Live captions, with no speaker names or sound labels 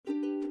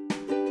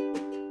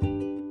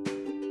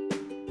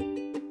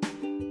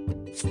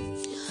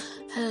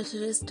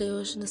Today's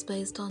devotion is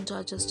based on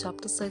Judges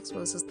chapter 6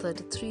 verses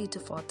 33 to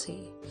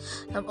 40.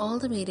 Now all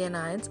the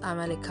Midianites,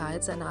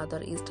 Amalekites and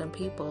other eastern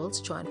peoples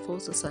joined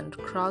forces and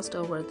crossed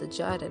over the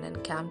Jordan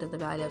and camped in the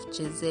valley of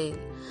Jezreel.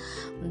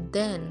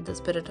 Then the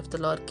Spirit of the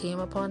Lord came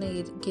upon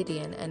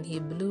Gideon, and he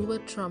blew a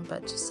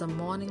trumpet,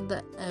 summoning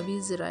the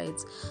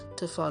Abiezrites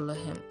to follow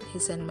him. He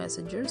sent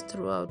messengers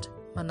throughout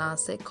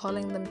Manasseh,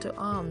 calling them to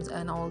arms,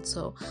 and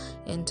also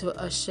into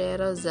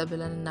Asherah,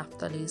 Zebulun, and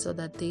Naphtali, so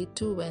that they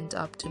too went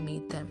up to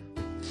meet them.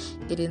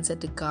 Gideon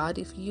said to God,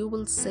 "If you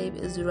will save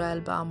Israel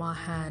by my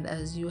hand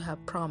as you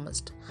have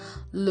promised,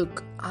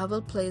 look, I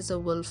will place a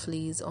wool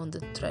fleece on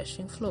the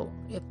threshing floor.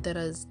 If there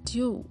is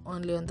dew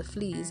only on the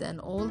fleece and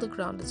all the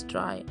ground is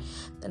dry,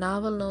 then I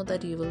will know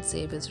that you will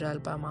save Israel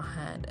by my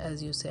hand,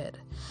 as you said."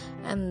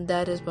 And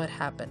that is what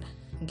happened.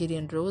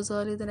 Gideon rose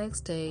early the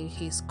next day.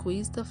 He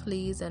squeezed the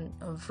fleece and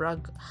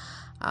wrung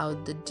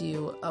out the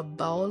dew, a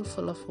bowl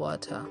full of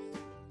water.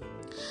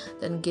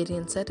 Then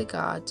Gideon said to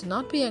God, "Do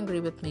not be angry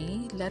with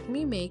me. Let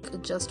me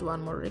make just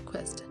one more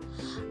request.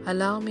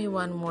 Allow me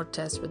one more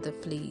test with the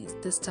fleece.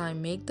 This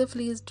time make the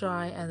fleece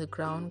dry and the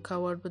ground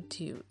covered with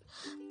dew."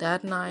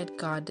 That night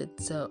God did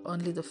so.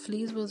 Only the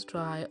fleece was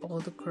dry, all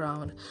the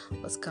ground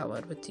was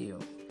covered with dew.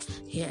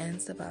 Here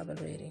ends the Bible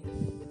reading.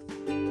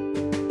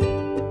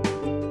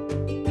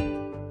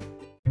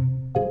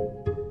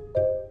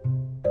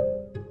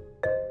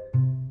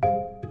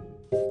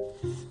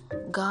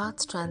 God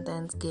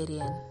strengthens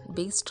Gideon.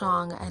 Be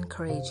strong and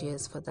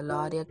courageous, for the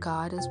Lord your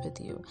God is with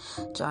you.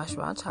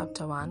 Joshua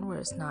chapter 1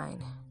 verse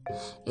 9.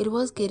 It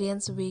was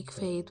Gideon's weak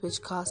faith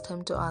which caused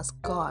him to ask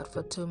God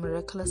for two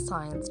miraculous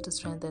signs to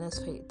strengthen his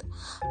faith.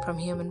 From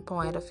human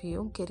point of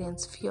view,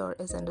 Gideon's fear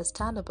is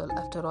understandable.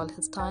 After all,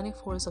 his tiny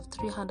force of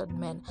 300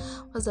 men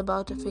was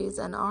about to face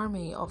an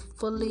army of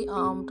fully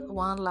armed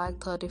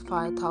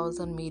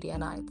 135,000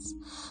 Midianites.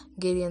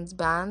 Gideon's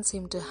band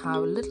seemed to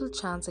have little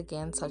chance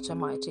against such a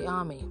mighty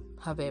army.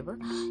 However,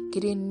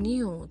 Gideon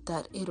knew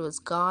that it was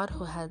God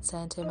who had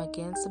sent him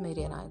against the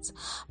Midianites,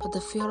 but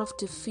the fear of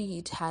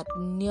defeat had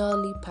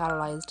nearly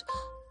paralyzed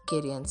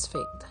Gideon's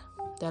faith.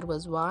 That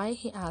was why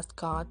he asked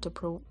God to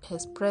prove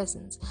his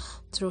presence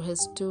through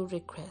his two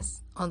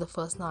requests. On the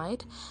first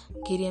night,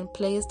 Gideon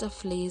placed a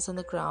fleece on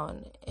the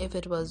ground. If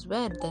it was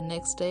wet the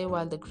next day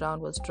while the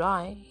ground was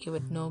dry, he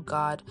would know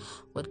God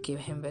would give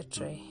him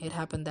victory. It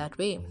happened that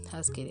way,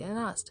 as Gideon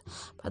asked.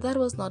 But that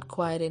was not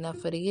quite enough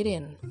for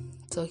Gideon.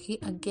 So he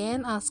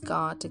again asked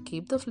God to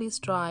keep the fleece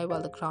dry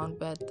while the ground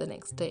wet the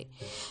next day.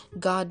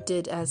 God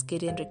did as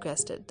Gideon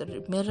requested.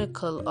 The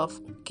miracle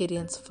of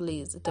Gideon's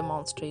fleece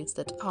demonstrates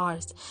that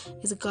ours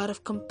is a God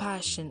of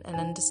compassion and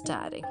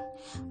understanding.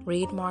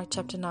 Read Mark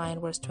chapter 9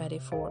 verse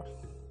 24.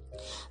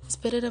 The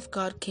Spirit of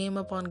God came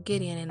upon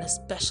Gideon in a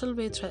special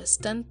way,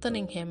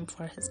 strengthening him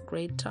for his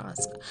great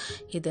task.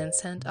 He then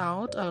sent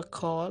out a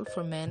call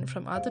for men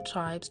from other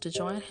tribes to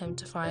join him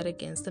to fight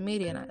against the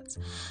Midianites.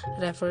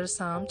 Refer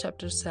Psalm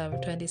chapter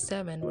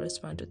 27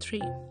 verse 1 to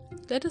 3.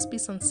 Let us be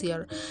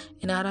sincere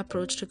in our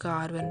approach to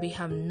God when we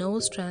have no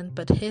strength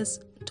but His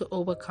to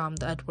overcome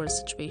the adverse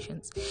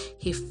situations.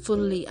 He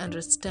fully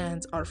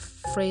understands our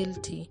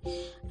frailty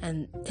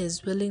and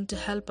is willing to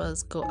help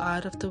us go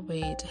out of the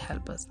way to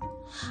help us.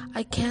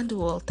 I can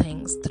do all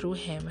things through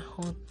Him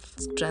who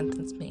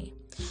strengthens me.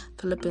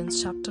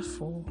 Philippians chapter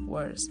 4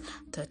 verse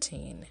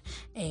 13.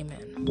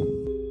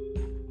 Amen.